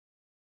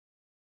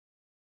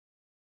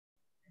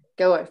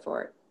Go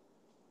for it.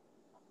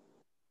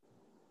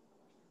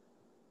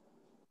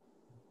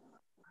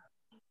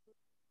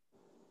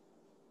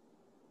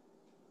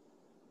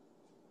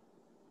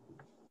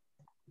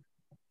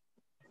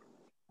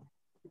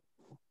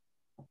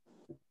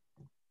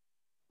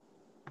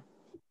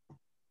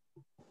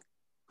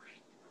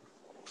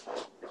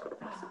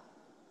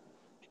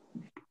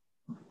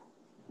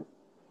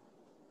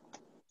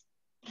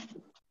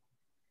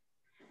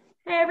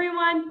 Hey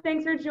everyone,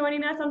 thanks for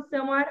joining us on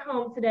Somewhere at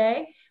Home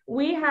today.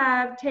 We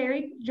have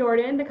Terry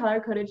Jordan, the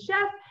color-coded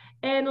chef,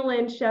 and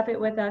Lynn Chef it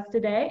with us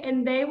today,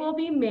 and they will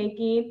be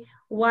making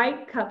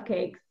white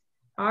cupcakes.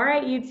 All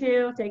right, you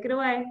two, take it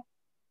away.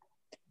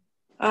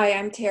 Hi,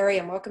 I'm Terry,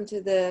 and welcome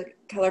to the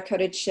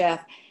Color-Coded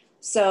Chef.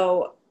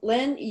 So,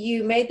 Lynn,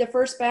 you made the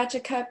first batch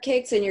of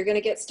cupcakes, and you're going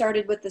to get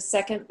started with the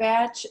second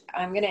batch.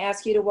 I'm going to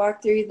ask you to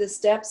walk through the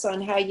steps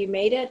on how you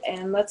made it,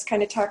 and let's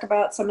kind of talk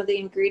about some of the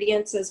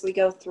ingredients as we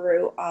go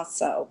through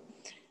also.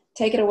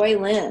 Take it away,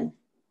 Lynn.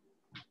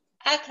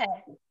 Okay,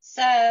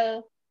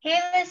 so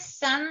here is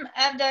some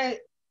of the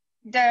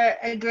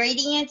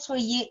ingredients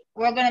we're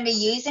going to be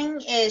using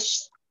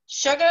is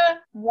sugar,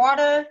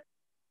 water,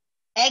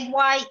 egg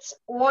whites,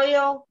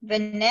 oil,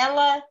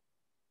 vanilla.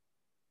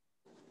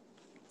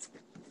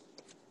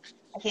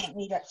 I can't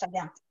read upside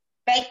down.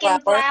 Baking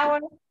flour,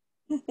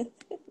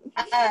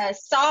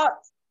 salt,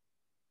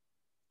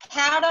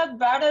 powdered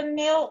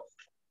buttermilk,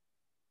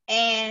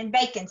 and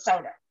baking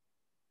soda.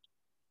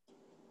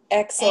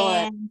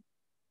 Excellent. And,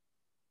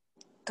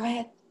 go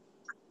ahead.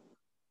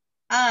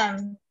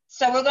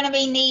 So we're going to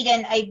be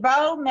needing a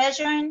bowl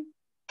measuring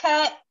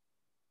cup,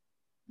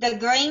 the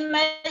green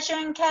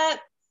measuring cup,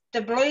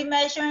 the blue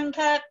measuring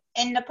cup,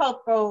 and the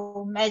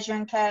purple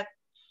measuring cup.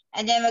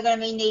 And then we're going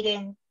to be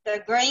needing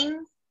the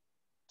green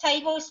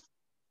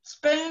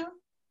tablespoon,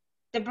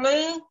 the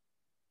blue,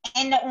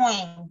 and the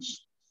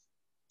orange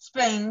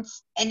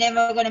spoons. And then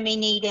we're going to be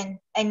needing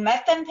a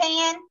muffin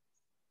pan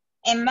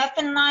and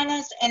muffin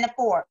liners and a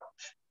fork.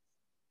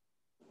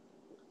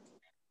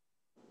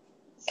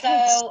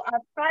 So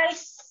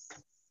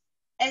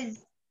the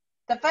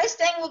first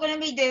thing we're going to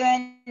be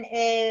doing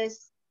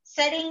is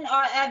setting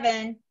our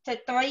oven to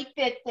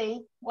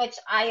 350, which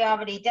I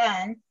already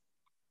done.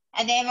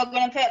 And then we're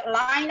going to put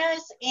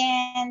liners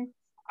in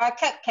our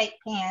cupcake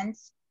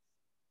pans.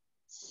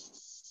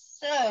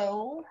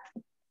 So,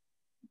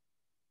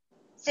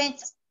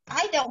 since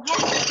I don't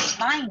have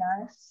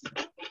liners,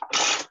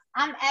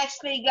 I'm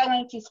actually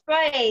going to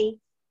spray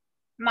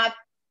my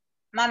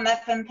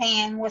muffin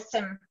pan with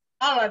some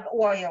olive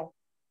oil.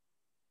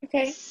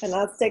 Okay, a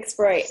non-stick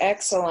spray.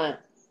 Excellent.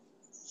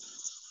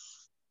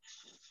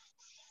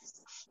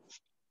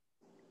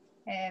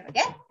 There we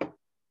go.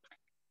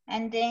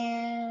 And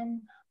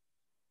then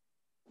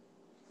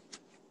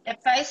the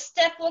first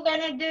step we're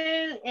going to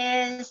do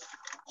is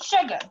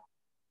sugar.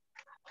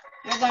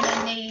 We're going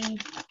to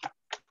need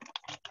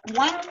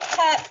 1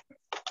 cup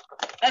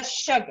of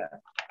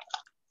sugar.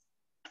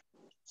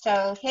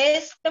 So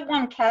here's the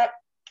 1 cup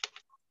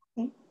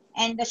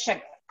and the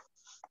sugar.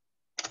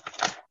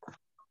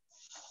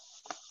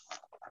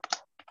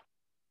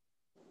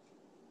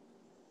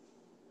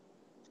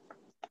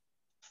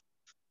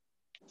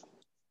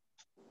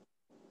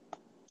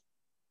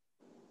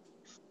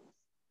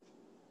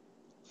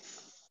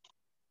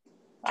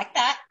 Like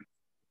that.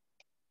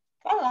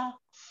 Voila.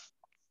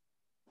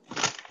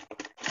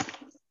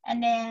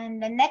 And then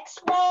the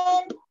next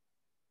one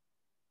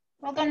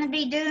we're going to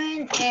be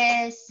doing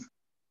is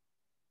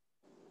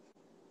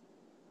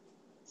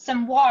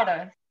some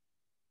water.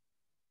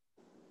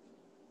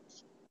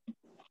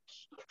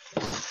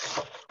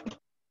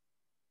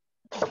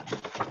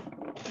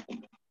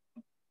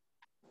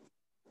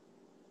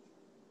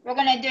 We're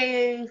going to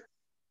do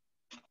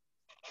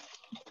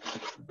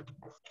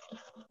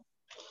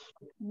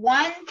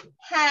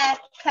 1/2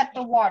 cup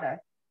of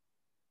water.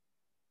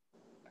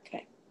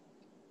 Okay.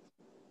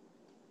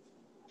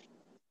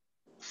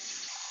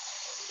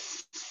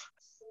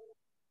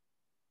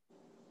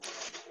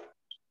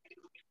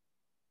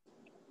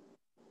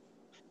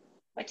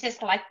 Which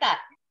is like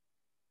that.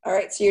 All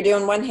right, so you're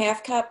doing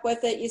 1/2 cup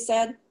with it, you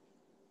said?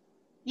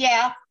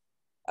 Yeah.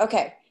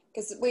 Okay,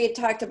 because we had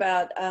talked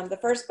about the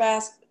first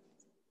batch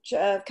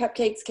of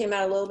cupcakes came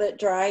out a little bit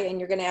dry, and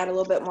you're going to add a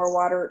little bit more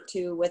water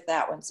too with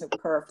that one, so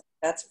perfect.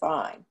 That's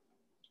fine.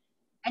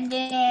 And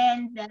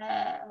then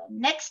the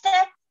next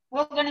step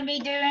we're going to be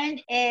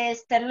doing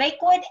is the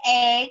liquid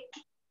egg.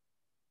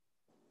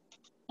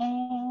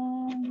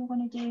 And we're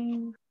going to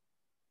do,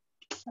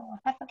 so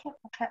 1/2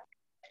 cup.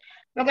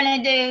 We're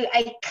going to do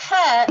a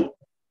cup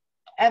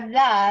of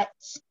that.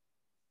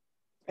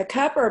 A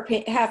cup or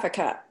 1/2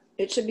 cup?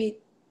 It should be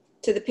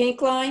to the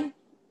pink line.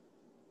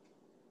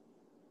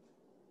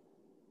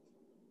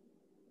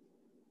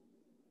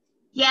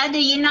 Yeah, do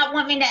you not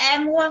want me to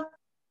add more?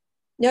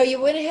 No,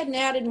 you went ahead and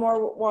added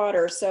more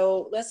water,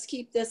 so let's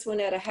keep this one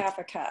at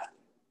 1/2 cup.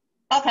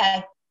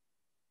 Okay.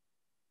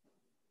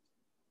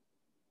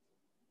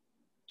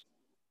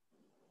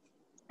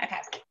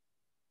 Okay.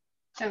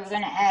 So we're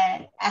going to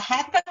add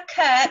 1/2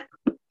 cup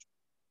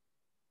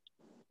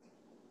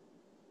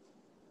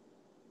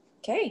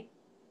Okay.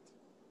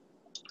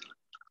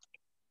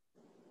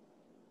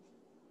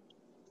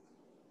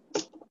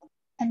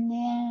 And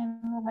then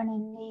we're gonna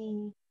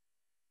need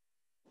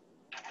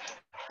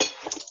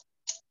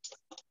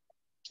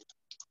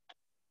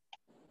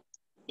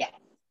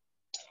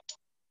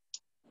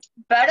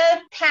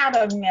butter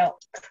powdered milk.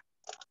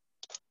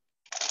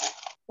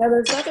 Now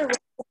there's other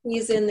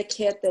recipes in the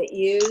kit that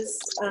use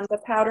the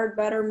powdered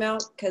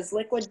buttermilk, because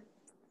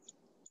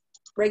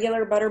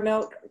regular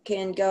buttermilk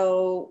can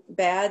go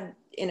bad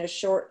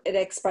it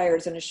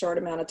expires in a short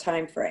amount of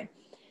time frame.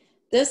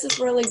 This is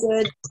really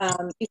good.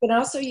 You can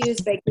also use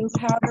baking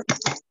powder.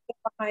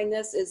 Behind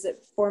this is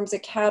it forms a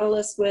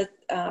catalyst with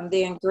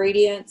the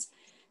ingredients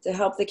to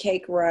help the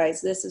cake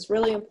rise. This is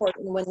really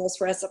important when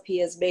this recipe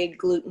is made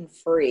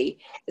gluten-free,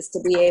 is to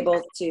be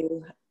able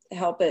to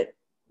help it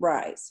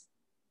rise.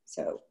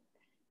 So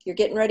you're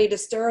getting ready to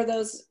stir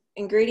those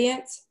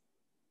ingredients?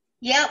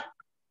 Yep.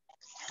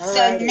 All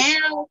So righty.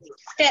 now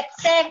step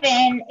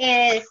 7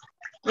 is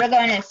we're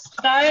going to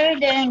stir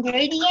the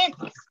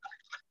ingredients.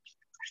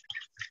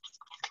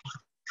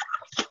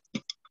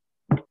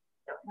 Don't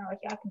know if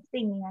y'all can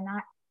see me or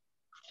not.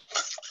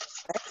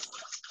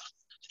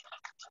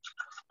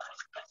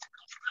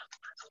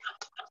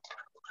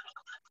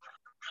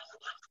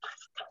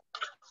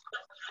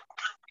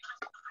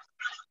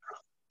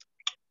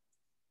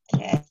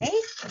 Okay.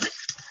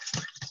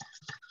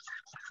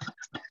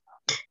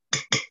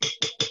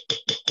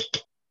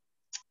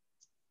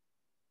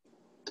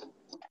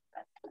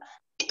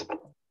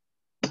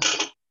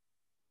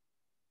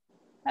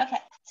 Okay,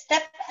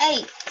 step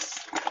 8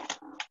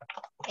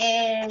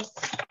 is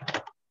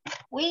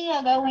we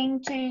are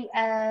going to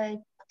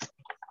add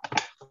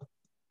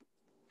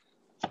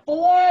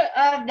 4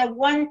 of the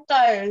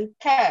 1/3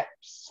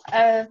 cups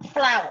of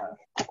flour.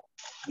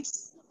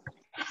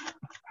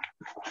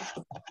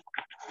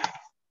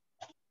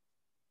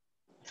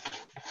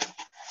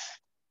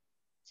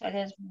 So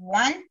there's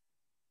 1,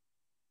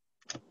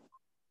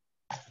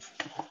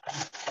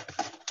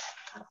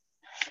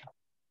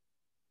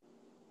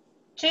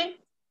 2,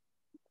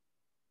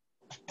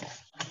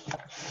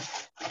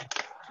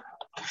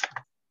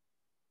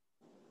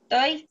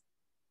 3,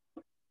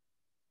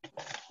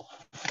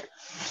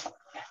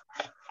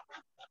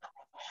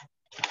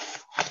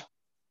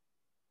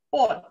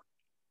 4.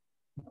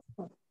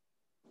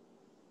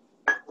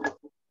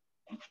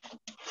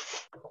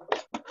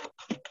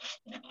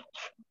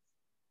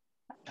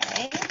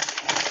 Okay.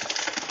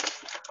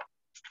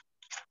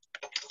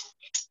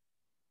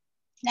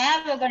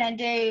 Now we're going to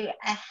do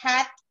a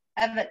half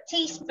of a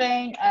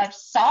teaspoon of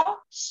salt,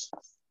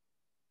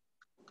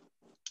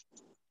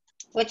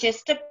 which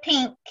is the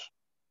pink.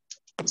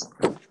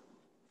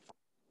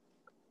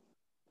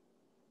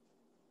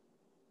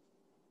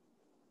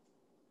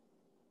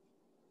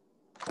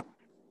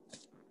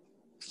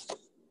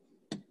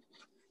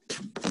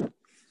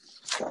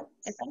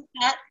 Is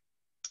that?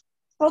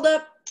 Hold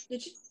up.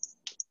 Did you?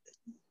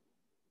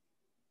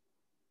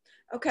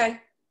 Okay.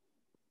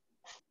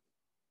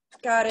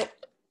 Got it.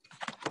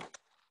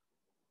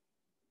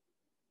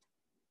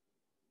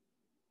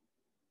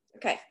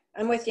 Okay,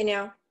 I'm with you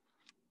now.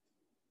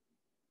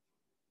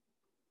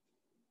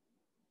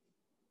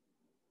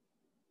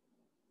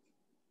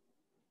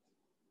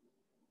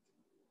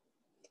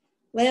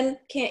 Lynn,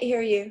 can't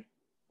hear you.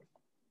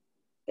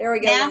 There we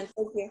go, Now? Lynn.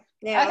 Thank you.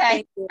 Now, Okay.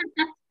 thank you.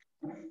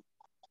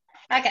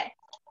 Okay.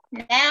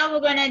 Now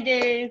we're going to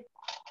do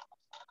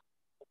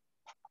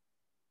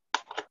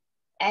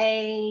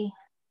a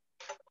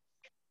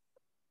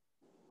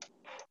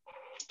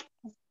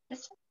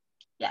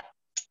yeah,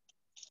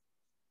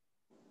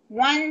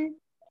 1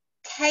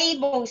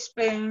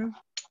 tablespoon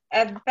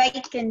of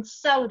baking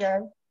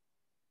soda.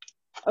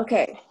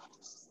 Okay.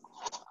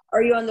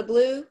 Are you on the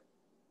blue?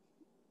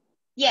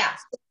 Yeah.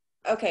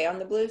 Okay, on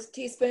the blue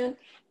teaspoon.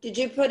 Did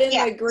you put in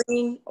Yeah. the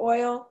green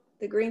oil,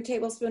 the green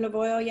tablespoon of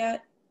oil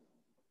yet?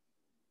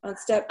 On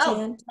step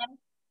 10?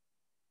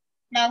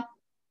 No.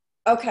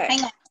 Okay.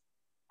 Hang on.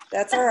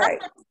 That's all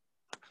right.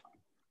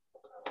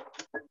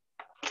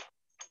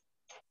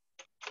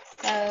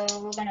 So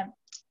we're going to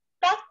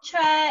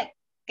backtrack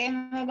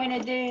and we're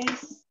going to do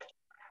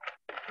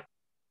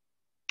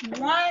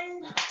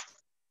 1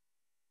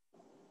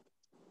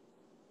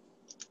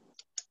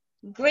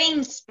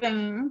 green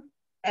spoon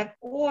of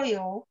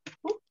oil.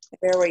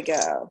 There we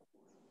go.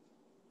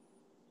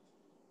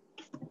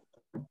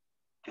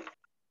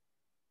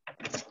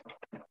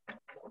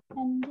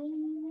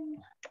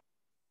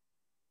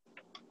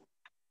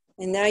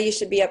 And now you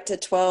should be up to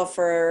 12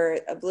 for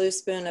a blue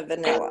spoon of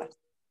vanilla.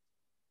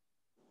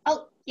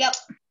 Oh, yep.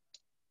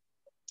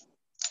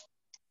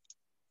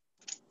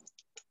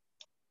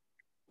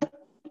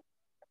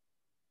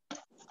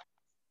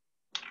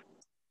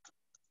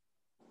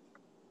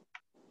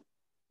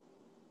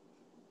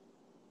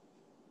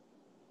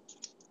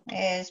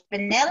 Is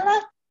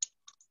vanilla.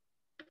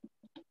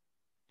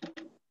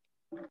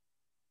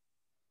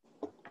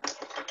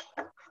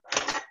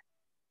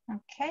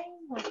 Okay,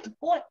 with the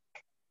fork.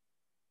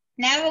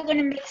 Now we're going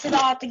to mix it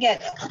all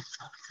together.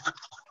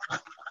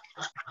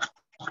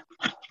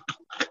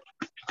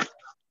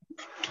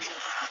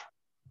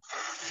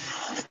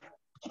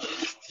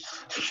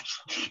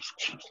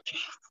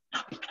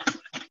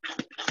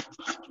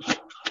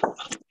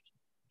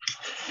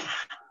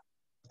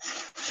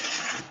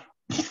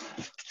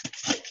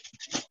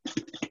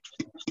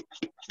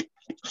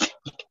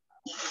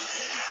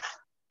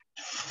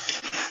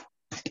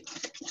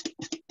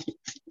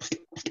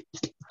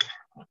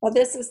 Well,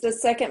 this is the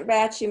second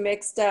batch you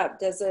mixed up.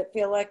 Does it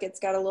feel like it's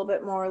got a little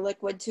bit more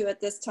liquid to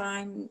it this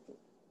time?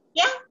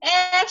 Yeah,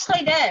 it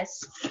actually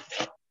does.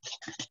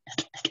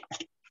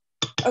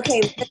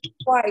 Okay,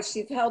 twice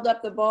you've held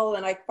up the bowl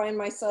and I find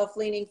myself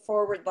leaning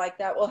forward like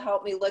that will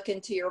help me look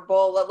into your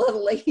bowl a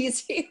little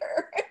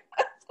easier.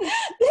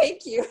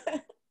 Thank you.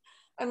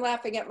 I'm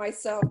laughing at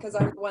myself because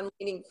I'm the one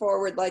leaning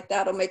forward like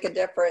that'll make a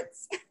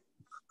difference.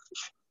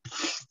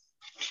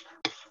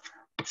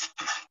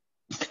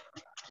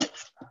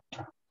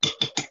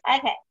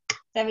 Okay,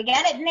 so we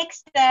got it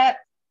mixed up.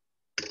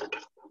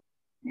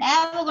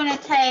 Now we're going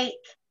to take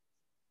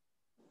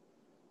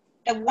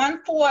the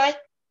 1/4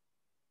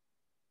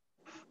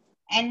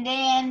 and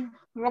then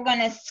we're going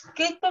to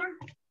scoop them.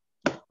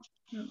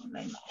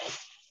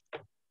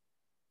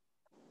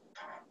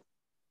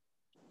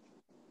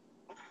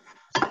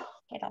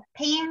 Get our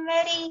pan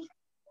ready.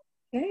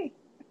 Okay.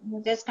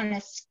 We're just going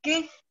to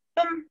scoop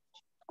them.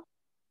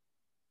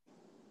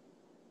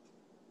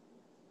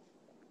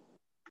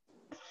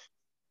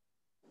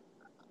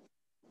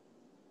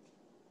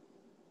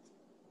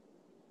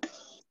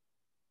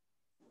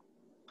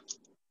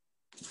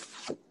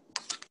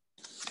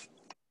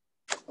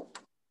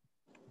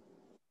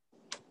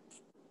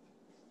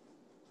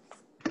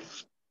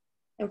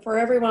 And for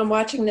everyone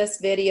watching this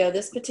video,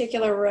 this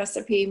particular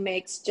recipe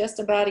makes just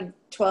about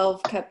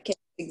 12 cupcakes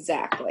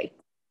exactly.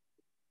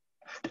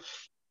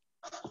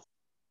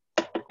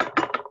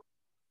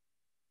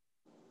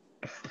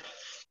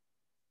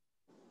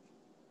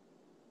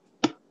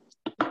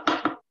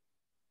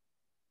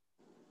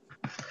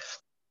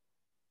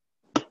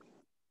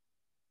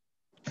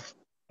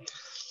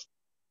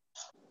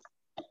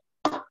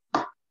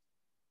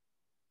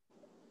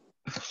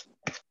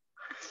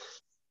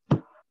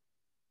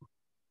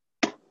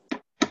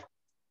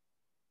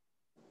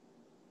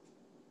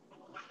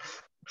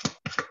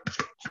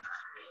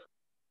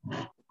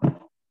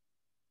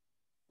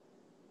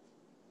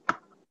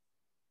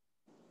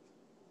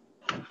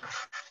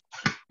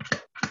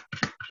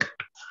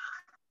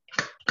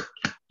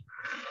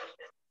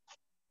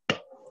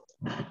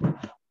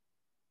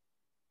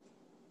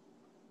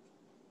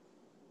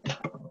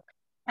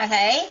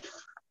 Okay,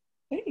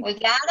 Okay. we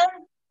got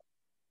them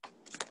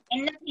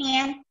in the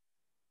pan.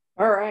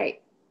 All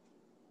right.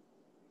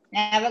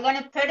 Now we're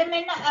going to put them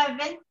in the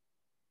oven.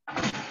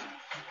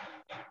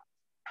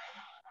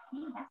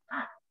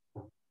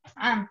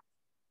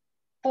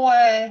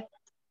 For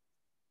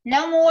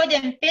no more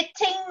than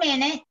 15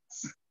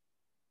 minutes.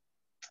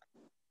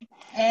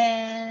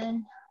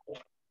 And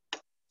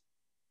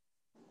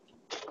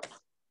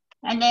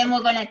then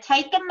we're going to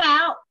take them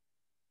out.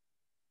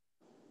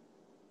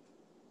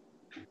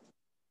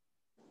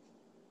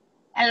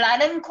 And let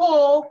them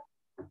cool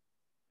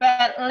for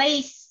at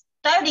least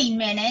 30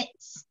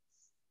 minutes.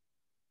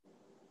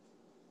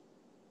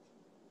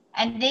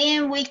 And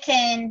then we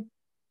can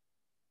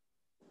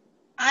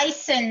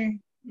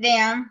icing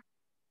them.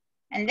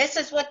 And this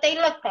is what they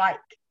look like.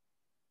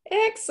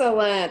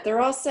 Excellent. They're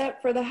all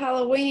set for the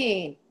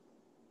Halloween.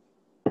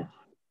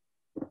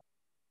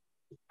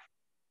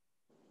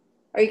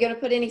 Are you going to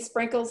put any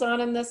sprinkles on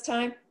them this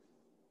time?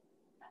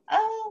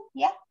 Oh,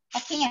 yeah, I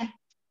can.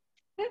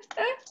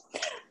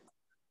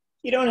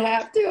 You don't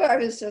have to. I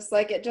was just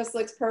like, it just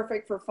looks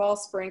perfect for fall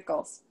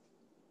sprinkles.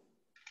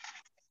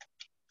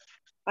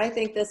 I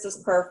think this is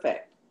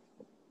perfect.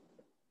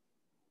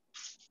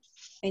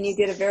 And you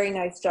did a very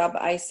nice job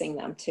icing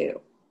them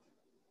too.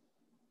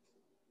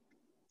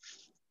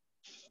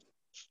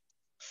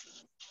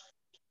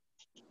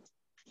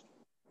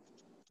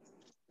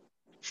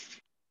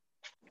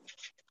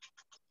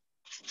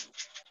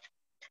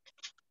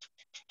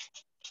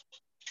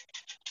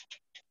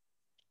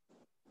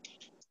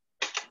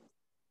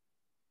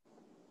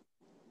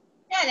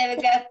 Yeah, there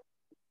we go.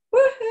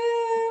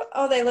 Woohoo!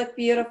 Oh, they look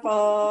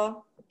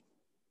beautiful.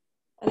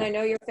 And I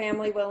know your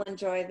family will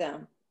enjoy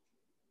them.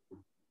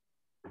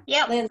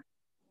 Yep.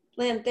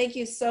 Lynn, thank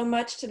you so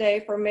much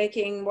today for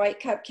making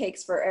white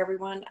cupcakes for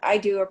everyone. I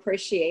do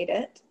appreciate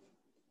it.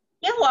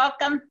 You're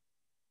welcome.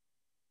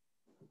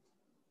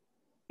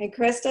 And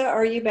Krista,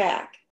 are you back?